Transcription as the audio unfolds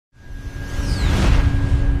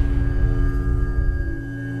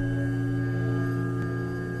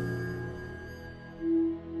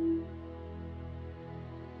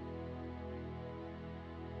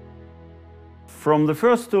From the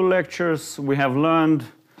first two lectures, we have learned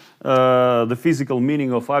the physical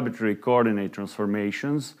meaning of arbitrary coordinate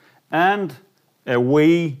transformations and a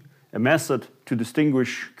method to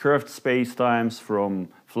distinguish curved spacetimes from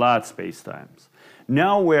flat spacetimes.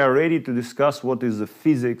 Now we are ready to discuss what is the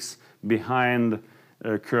physics behind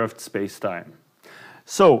curved spacetime.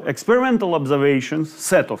 So, experimental observations,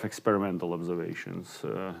 set of experimental observations,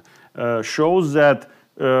 shows that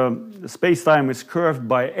spacetime is curved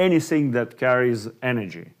by anything that carries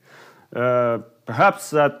energy.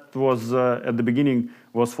 Perhaps that was at the beginning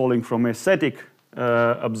was falling from aesthetic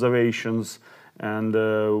observations and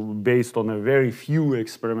based on a very few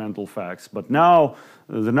experimental facts. But now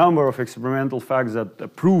the number of experimental facts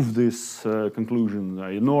that prove this conclusion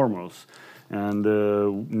are enormous, and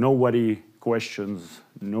nobody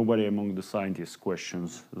among the scientists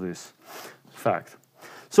questions this fact.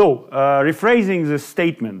 So, rephrasing the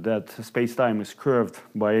statement that spacetime is curved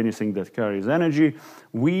by anything that carries energy,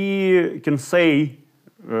 we can say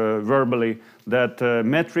verbally that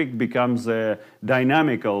metric becomes a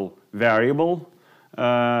dynamical variable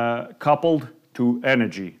coupled to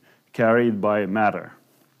energy carried by matter.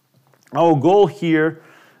 Our goal here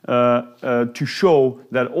to show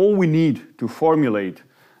that all we need to formulate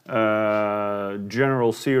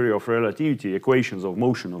general theory of relativity, equations of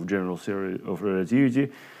motion of general theory of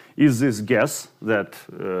relativity, is this guess that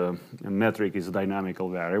a metric is a dynamical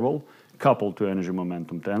variable coupled to energy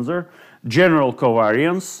momentum tensor, general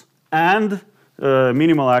covariance, and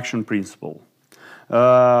minimal action principle.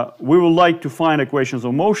 We would like to find equations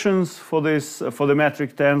of motions for the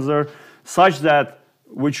metric tensor such that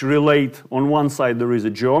which relate on one side there is a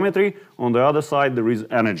geometry, on the other side there is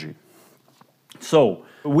energy. So,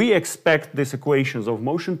 we expect these equations of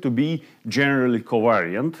motion to be generally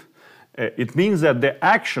covariant. It means that the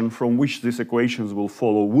action from which these equations will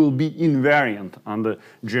follow will be invariant under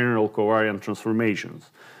general covariant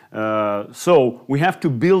transformations. So we have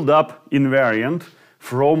to build up invariant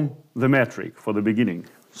from the metric for the beginning.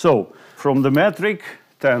 So from the metric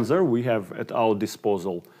tensor, we have at our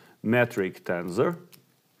disposal metric tensor,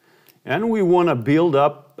 and we want to build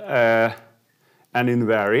up an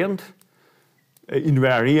invariance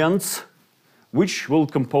which will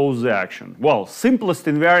compose the action. Well, simplest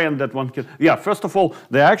invariant that one can, first of all,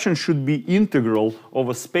 the action should be integral of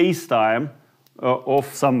a spacetime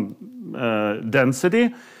of some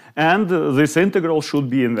density, and this integral should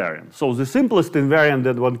be invariant. So the simplest invariant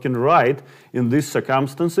that one can write in these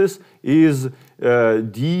circumstances is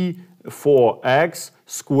d for x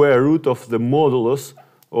square root of the modulus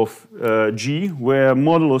of g, where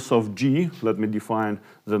modulus of g, let me define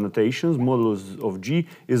the notations, modulus of g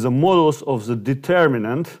is a modulus of the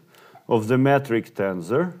determinant of the metric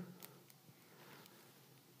tensor,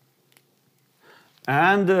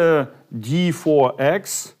 and d for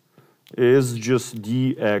x is just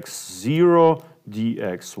dx0,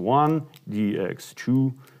 dx1,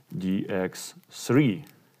 dx2, dx3.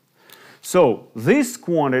 So this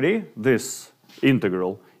quantity, this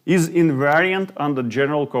integral, is invariant under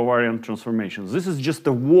general covariant transformations. This is just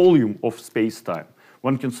the volume of spacetime.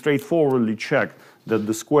 One can straightforwardly check that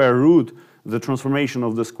the square root, the transformation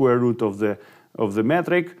of the square root of the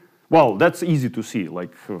metric, well, that's easy to see.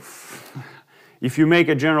 Like, if you make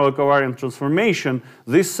a general covariant transformation,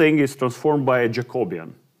 this thing is transformed by a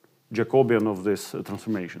Jacobian of this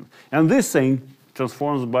transformation. And this thing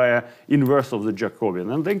transforms by an inverse of the Jacobian,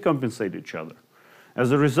 and they compensate each other.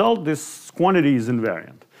 As a result, this quantity is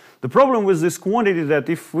invariant. The problem with this quantity is that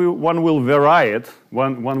if one will vary it,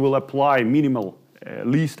 one will apply minimal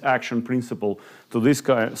least action principle to this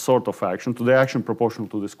sort of action, to the action proportional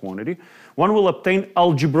to this quantity, one will obtain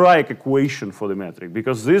algebraic equation for the metric,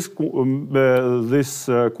 because this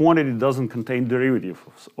quantity doesn't contain derivative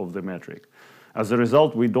of the metric. As a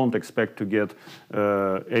result, we don't expect to get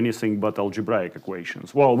anything but algebraic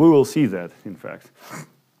equations. Well, we will see that, in fact,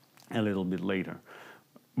 a little bit later.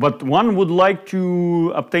 But one would like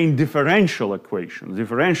to obtain differential equations,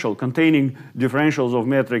 containing differentials of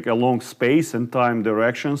metric along space and time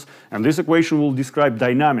directions. And this equation will describe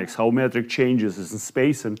dynamics, how metric changes in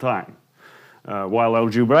space and time. While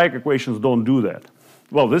algebraic equations don't do that.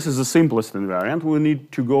 Well, this is the simplest invariant. We need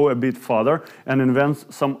to go a bit further and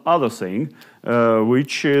invent some other thing,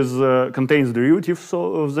 which contains derivatives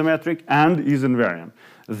of the metric and is invariant.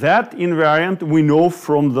 That invariant we know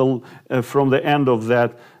from the end of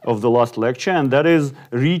the last lecture, and that is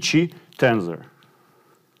Ricci tensor.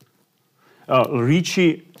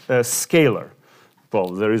 Ricci scalar. Well,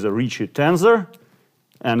 there is a Ricci tensor,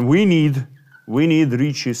 and we need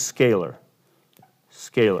Ricci scalar.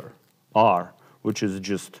 R, which is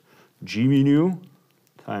just g mu nu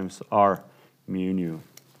times r mu nu.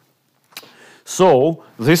 So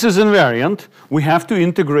this is invariant. We have to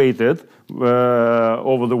integrate it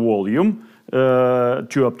over the volume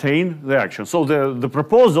to obtain the action. So the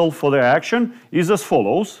proposal for the action is as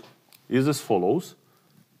follows.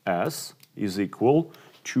 S is equal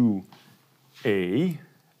to a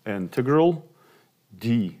integral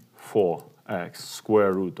d for x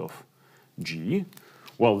square root of g.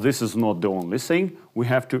 Well, this is not the only thing. We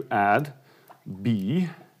have to add b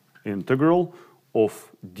integral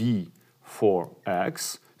of d for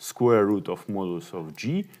x square root of modulus of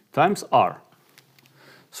g times r.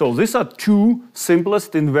 So these are two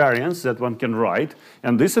simplest invariants that one can write,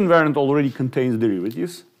 and this invariant already contains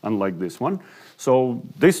derivatives, unlike this one. So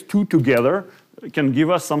these two together can give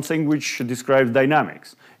us something which describes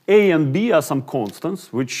dynamics. A and B are some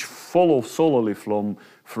constants which follow solely from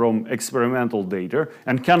experimental data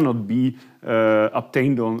and cannot be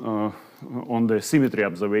obtained on the symmetry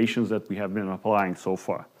observations that we have been applying so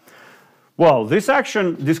far. Well, this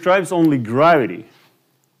action describes only gravity.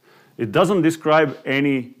 It doesn't describe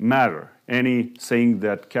any matter, anything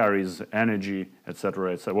that carries energy,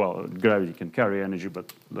 etc., etc. Well, gravity can carry energy,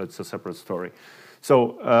 but that's a separate story.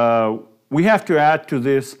 So we have to add to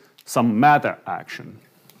this some matter action.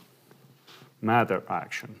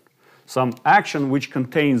 Some action which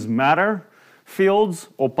contains matter fields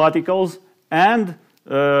or particles and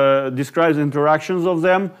describes interactions of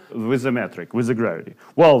them with the metric, with the gravity.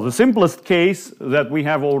 Well, the simplest case that we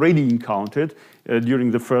have already encountered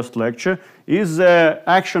during the first lecture is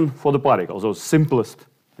action for the particles. So simplest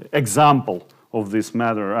example of this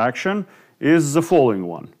matter action is the following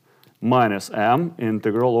one, minus m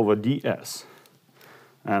integral over ds.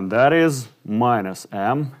 And that is minus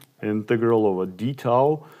m integral over d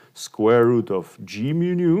tau square root of g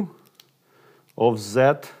mu nu of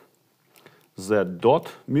z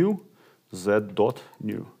dot mu, z dot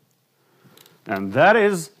nu. And that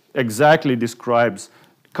is exactly describes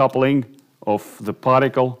coupling of the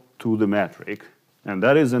particle to the metric. And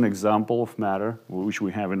that is an example of matter which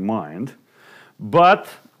we have in mind. But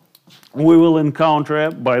we will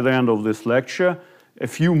encounter by the end of this lecture a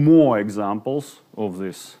few more examples of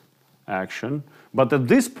this action. But at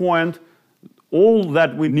this point, all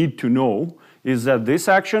that we need to know is that this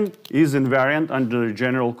action is invariant under the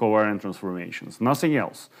general covariant transformations, nothing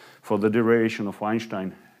else. For the derivation of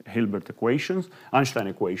Einstein-Hilbert equations, Einstein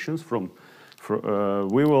equations,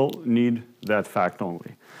 we will need that fact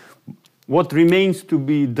only. What remains to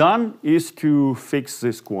be done is to fix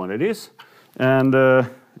these quantities, and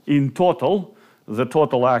in total, the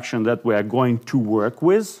total action that we are going to work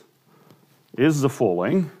with is the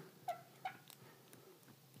following.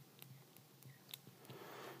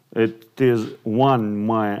 It is 1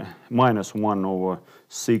 minus 1 over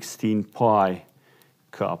 16 pi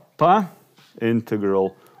kappa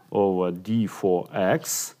integral over d for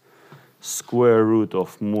x square root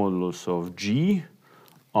of modulus of g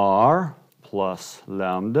r plus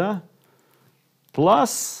lambda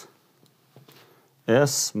plus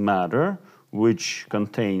S matter, which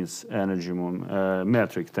contains energy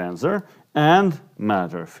metric tensor and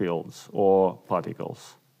matter fields or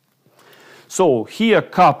particles. So here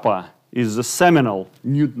kappa is the seminal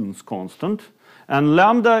Newton's constant, and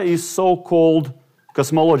lambda is so-called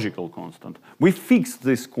cosmological constant. We fixed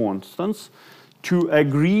these constants to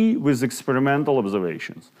agree with experimental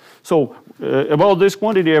observations. So about this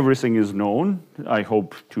quantity, everything is known. I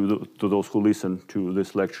hope to those who listen to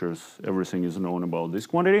these lectures, everything is known about this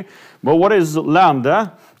quantity. But what is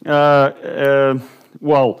lambda?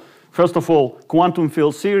 Well, first of all, quantum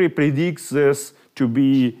field theory predicts this to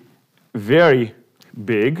be very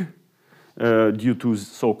big due to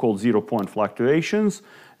so-called zero-point fluctuations,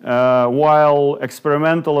 while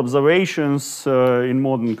experimental observations in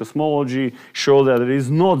modern cosmology show that it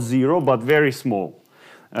is not zero, but very small.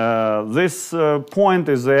 This point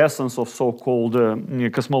is the essence of so-called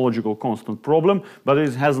cosmological constant problem, but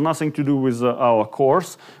it has nothing to do with our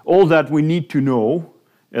course. All that we need to know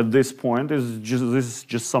at this point is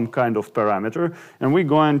just some kind of parameter, and we're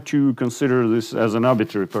going to consider this as an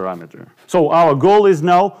arbitrary parameter. So our goal is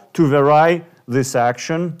now to vary this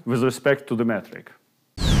action with respect to the metric.